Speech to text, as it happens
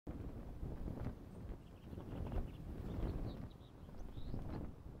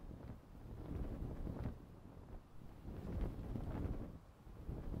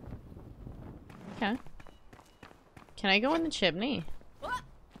Okay. Can I go in the chimney?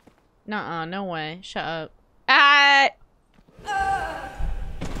 Nuh-uh, no way. Shut up. Ah!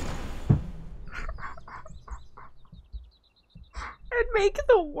 I'd make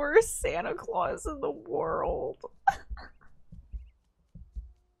the worst Santa Claus in the world.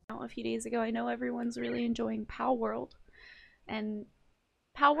 A few days ago, I know everyone's really enjoying Pow World. And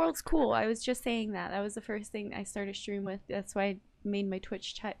Pow World's cool. I was just saying that. That was the first thing I started stream with. That's why I made my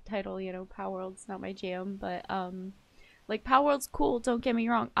Twitch title, you know, Pow World's not my jam. But, like, Pow World's cool, don't get me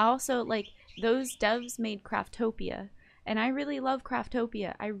wrong. I also, like, those devs made Craftopia. And I really love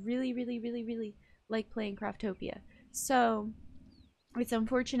Craftopia. I really, really, really, really like playing Craftopia. So, it's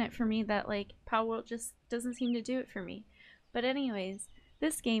unfortunate for me that, like, Pow World just doesn't seem to do it for me. But anyways,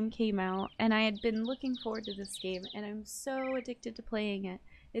 this game came out, and I had been looking forward to this game, and I'm so addicted to playing it.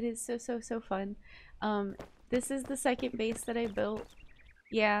 It is so, so, so fun. This is the second base that I built.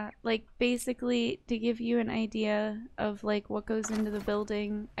 Yeah, like, basically, to give you an idea of, like, what goes into the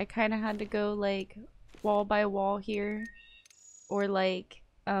building, I kind of had to go, like, wall by wall here. Or, like,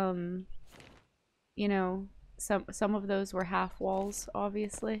 you know, some of those were half walls,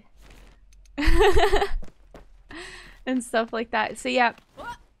 obviously. And stuff like that. So yeah,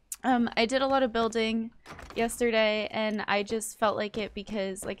 I did a lot of building yesterday, and I just felt like it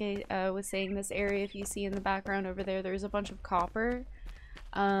because, like I was saying, this area, if you see in the background over there, there's a bunch of copper.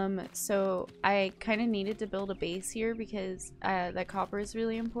 So I kind of needed to build a base here because that copper is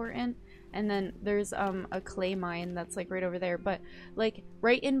really important. And then there's a clay mine that's like right over there, but like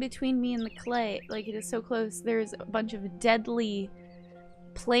right in between me and the clay, like it is so close, there's a bunch of deadly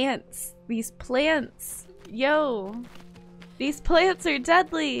plants. These plants, yo, these plants are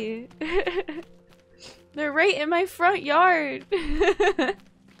deadly. They're right in my front yard.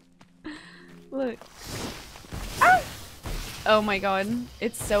 Look. Ah! Oh my god,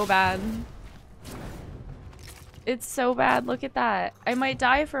 it's so bad. It's so bad. Look at that. I might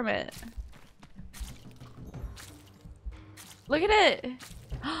die from it. Look at it.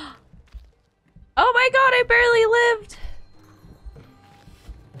 Oh my god, I barely lived.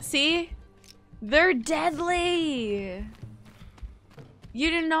 See? They're deadly. You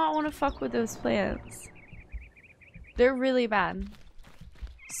do not want to fuck with those plants. They're really bad.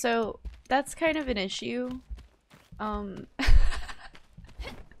 So that's kind of an issue.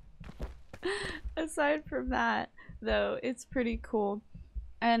 Aside from that, though, it's pretty cool.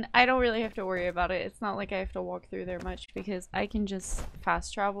 And I don't really have to worry about it. It's not like I have to walk through there much because I can just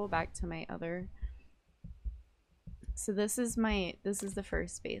fast travel back to my other. So this is the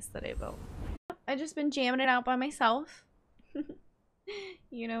first space that I built. I've just been jamming it out by myself.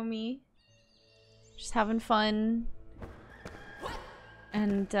 You know me. Just having fun.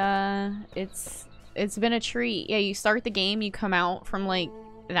 And it's been a treat. Yeah, you start the game, you come out from like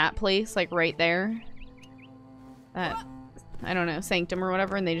that place, like right there. That, I don't know, sanctum or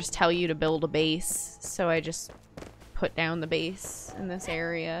whatever, and they just tell you to build a base. So I just put down the base in this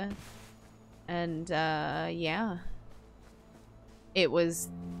area. And yeah. It was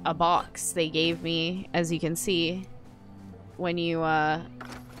a box they gave me, as you can see. When you oh,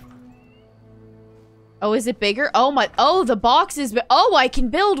 is it bigger? Oh my, oh, the box is, oh, I can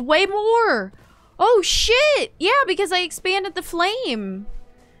build way more. Oh shit. Yeah, because I expanded the flame.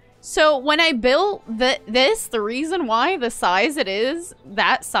 So when I built the reason why the size it is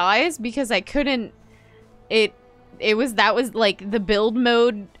that size, because I couldn't, that was like the build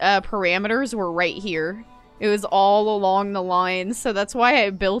mode parameters were right here. It was all along the line, so that's why I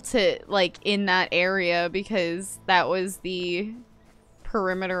built it like in that area, because that was the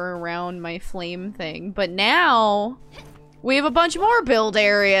perimeter around my flame thing. But now we have a bunch more build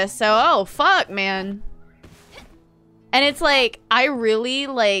area, so oh fuck, man. And it's like I really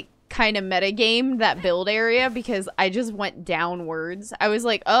like kind of metagamed that build area because I just went downwards. I was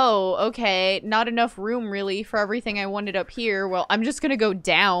like, oh, okay, not enough room really for everything I wanted up here. Well, I'm just gonna go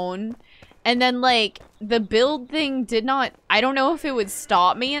down. And then, like, the build thing did not... I don't know if it would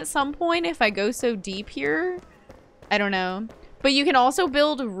stop me at some point if I go so deep here. I don't know. But you can also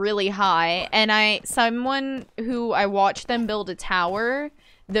build really high. And someone who I watched them build a tower,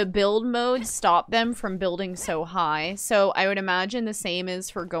 the build mode stopped them from building so high. So I would imagine the same is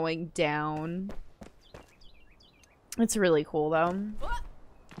for going down. It's really cool, though.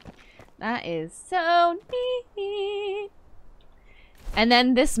 That is so neat. And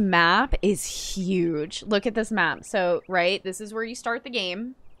then this map is huge. Look at this map. So, right, this is where you start the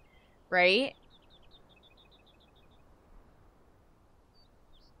game, right?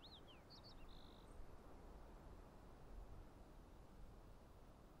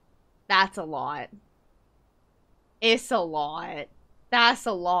 That's a lot. It's a lot. That's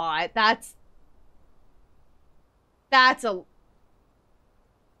a lot. That's That's a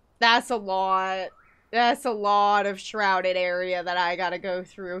lot. That's a lot of shrouded area that I gotta go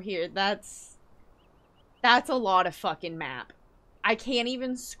through here. That's a lot of fucking map. I can't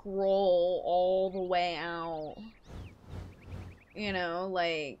even scroll all the way out. You know,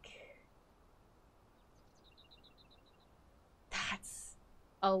 like... That's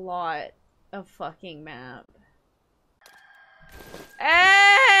a lot of fucking map.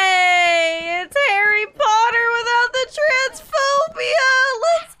 Hey! It's Harry Potter without the transphobia!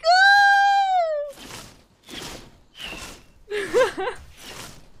 Let's go!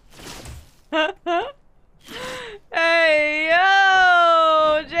 Hey,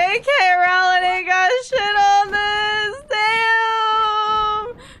 yo! JK Rowling ain't got shit on this!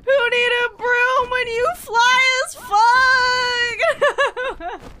 Damn! Who need a broom when you fly as fuck?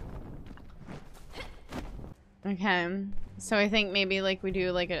 Okay. So I think maybe like we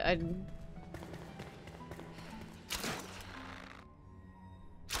do like a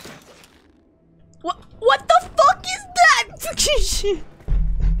What the fuck is that? Shit.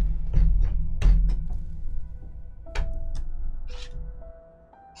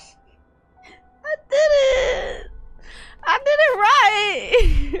 I did it. I did it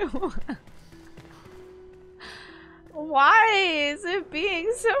right. Why is it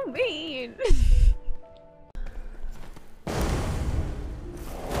being so mean?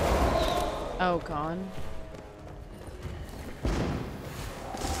 Oh god.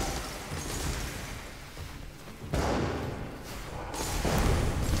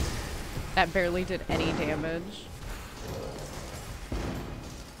 That barely did any damage.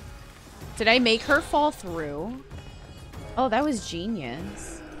 Did I make her fall through? Oh, that was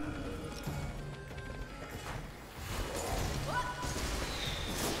genius.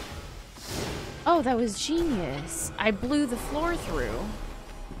 Oh, that was genius. I blew the floor through.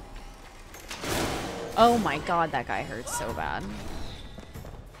 Oh my god, that guy hurts so bad.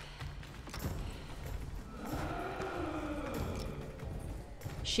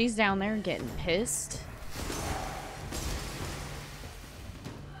 She's down there getting pissed.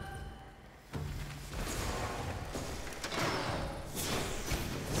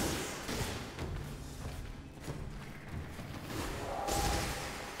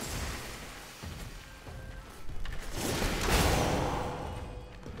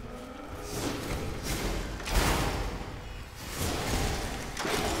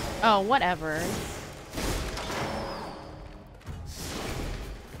 Oh, whatever.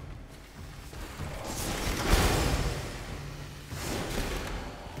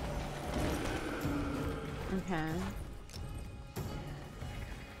 Okay.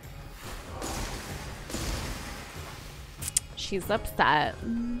 She's upset.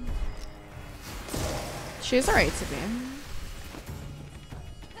 She's alright to be.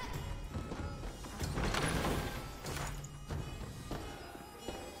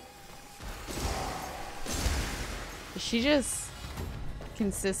 Is she just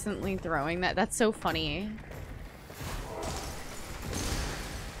consistently throwing that? That's so funny.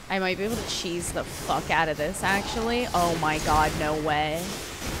 I might be able to cheese the fuck out of this, actually. Oh my god, no way.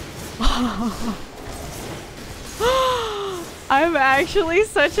 I'm actually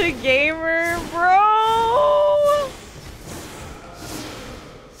such a gamer, bro!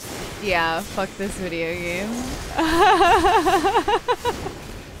 Yeah, fuck this video game.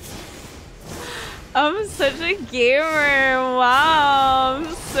 I'm such a gamer. Wow,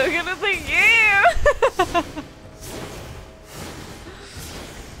 I'm so good at the game.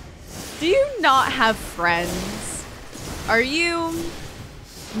 Do you not have friends? Are you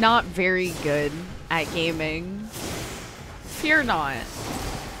not very good at gaming? Fear not.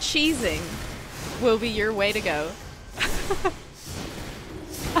 Cheesing will be your way to go.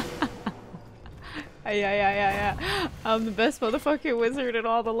 Yeah. I'm the best motherfucking wizard in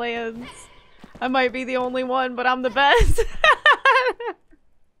all the lands. I might be the only one, but I'm the best.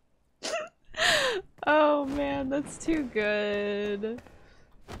 Oh man, that's too good.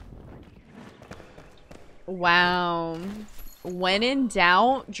 Wow. When in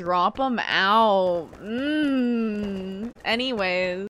doubt, drop them out. Anyways.